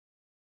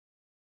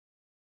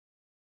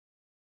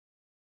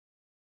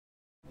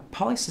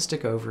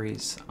Polycystic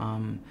ovaries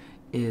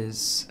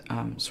is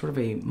sort of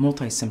a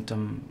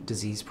multi-symptom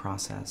disease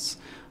process,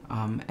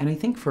 and I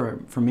think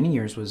for many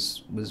years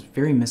was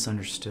very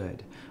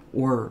misunderstood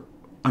or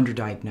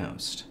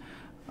underdiagnosed.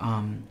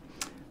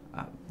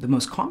 The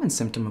most common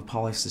symptom of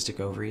polycystic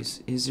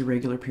ovaries is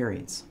irregular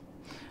periods.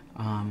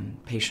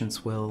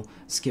 Patients will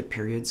skip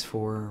periods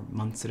for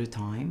months at a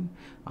time,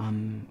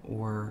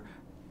 or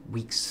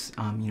weeks,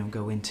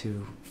 go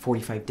into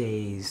 45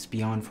 days,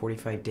 beyond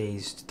 45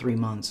 days, 3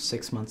 months,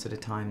 6 months at a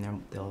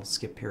time, they'll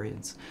skip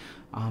periods.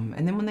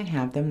 And then when they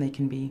have them, they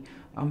can be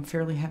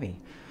fairly heavy.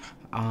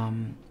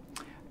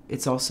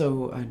 It's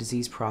also a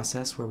disease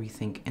process where we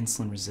think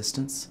insulin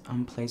resistance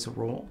plays a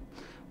role.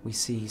 We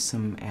see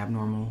some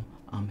abnormal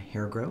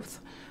hair growth.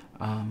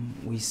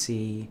 We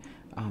see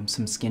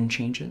some skin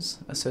changes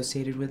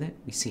associated with it.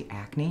 We see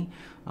acne.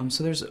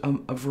 So there's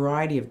a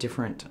variety of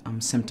different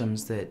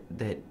symptoms that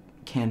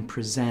can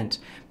present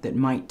that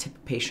might tip a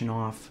patient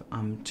off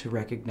to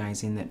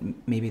recognizing that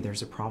maybe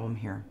there's a problem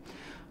here.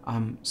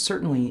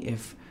 Certainly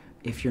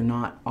if you're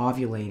not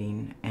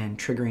ovulating and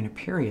triggering a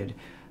period,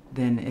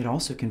 then it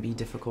also can be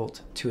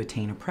difficult to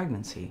attain a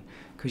pregnancy,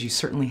 because you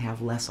certainly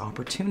have less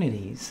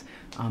opportunities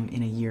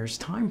in a year's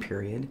time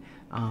period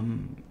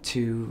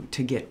to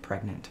get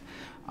pregnant.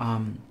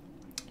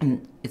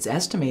 And it's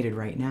estimated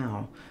right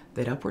now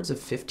that upwards of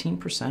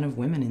 15% of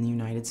women in the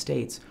United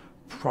States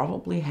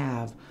probably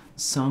have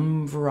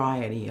some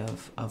variety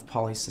of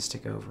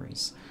polycystic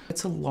ovaries.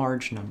 It's a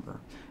large number,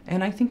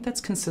 and I think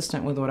that's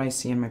consistent with what I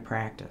see in my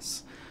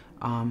practice.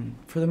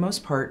 For the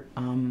most part,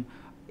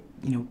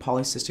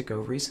 polycystic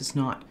ovaries is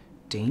not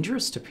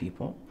dangerous to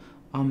people.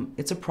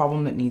 It's a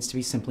problem that needs to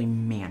be simply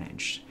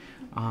managed.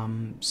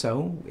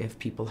 So if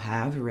people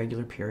have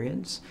irregular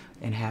periods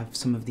and have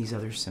some of these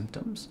other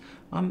symptoms,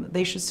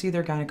 they should see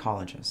their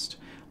gynecologist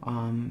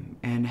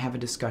and have a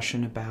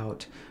discussion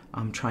about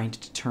trying to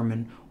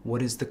determine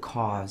what is the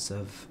cause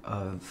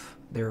of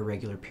their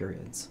irregular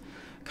periods.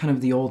 Kind of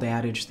the old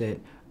adage that,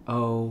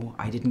 oh,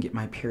 I didn't get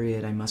my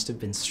period, I must have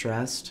been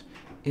stressed,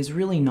 is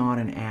really not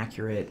an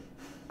accurate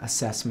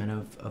assessment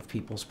of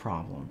people's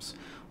problems.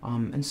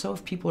 And so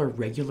if people are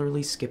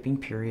regularly skipping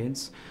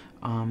periods,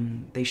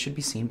 they should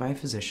be seen by a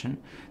physician.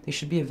 They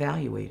should be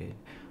evaluated.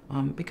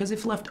 Because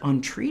if left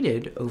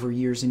untreated over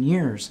years and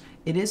years,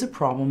 it is a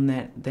problem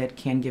that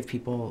can give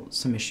people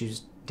some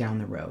issues down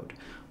the road,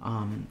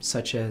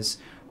 such as,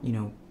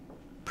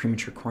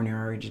 premature coronary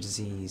artery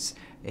disease.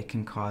 It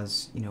can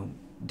cause,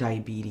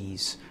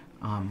 diabetes,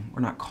 or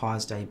not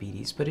cause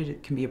diabetes, but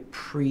it can be a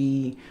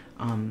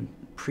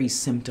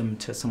pre-symptom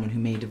to someone who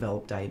may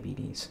develop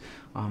diabetes,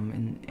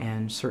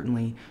 and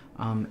certainly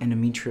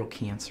endometrial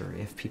cancer.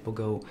 If people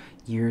go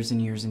years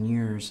and years and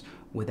years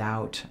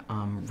without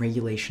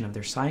regulation of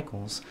their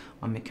cycles,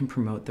 it can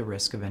promote the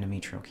risk of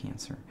endometrial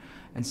cancer.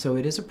 And so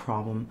it is a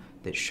problem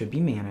that should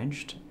be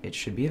managed, it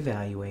should be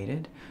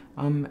evaluated,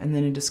 and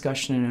then a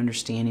discussion and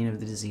understanding of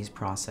the disease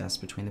process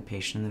between the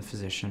patient and the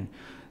physician.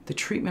 The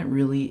treatment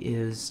really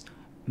is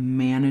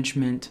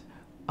management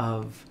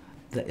of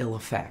the ill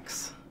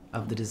effects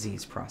of the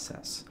disease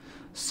process.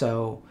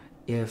 So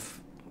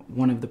if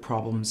one of the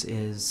problems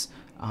is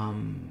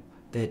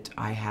that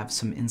I have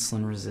some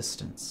insulin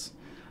resistance,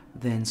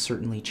 then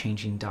certainly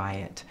changing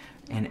diet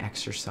and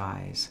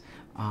exercise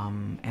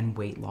and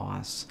weight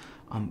loss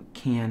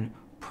can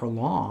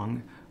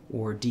prolong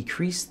or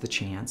decrease the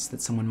chance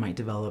that someone might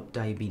develop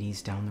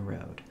diabetes down the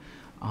road.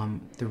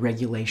 The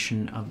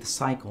regulation of the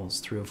cycles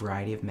through a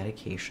variety of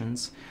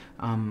medications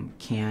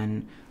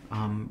can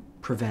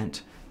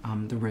prevent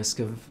the risk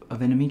of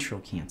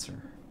endometrial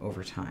cancer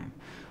over time.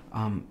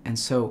 And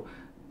so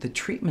the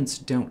treatments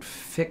don't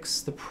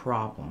fix the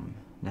problem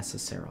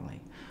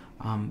necessarily.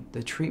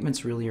 The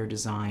treatments really are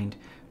designed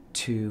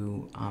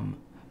to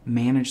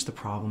manage the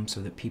problem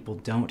so that people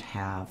don't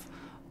have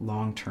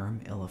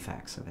long-term ill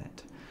effects of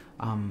it.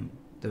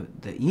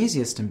 The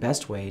easiest and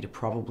best way to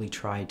probably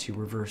try to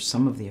reverse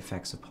some of the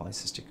effects of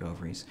polycystic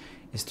ovaries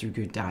is through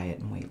good diet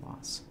and weight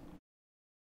loss.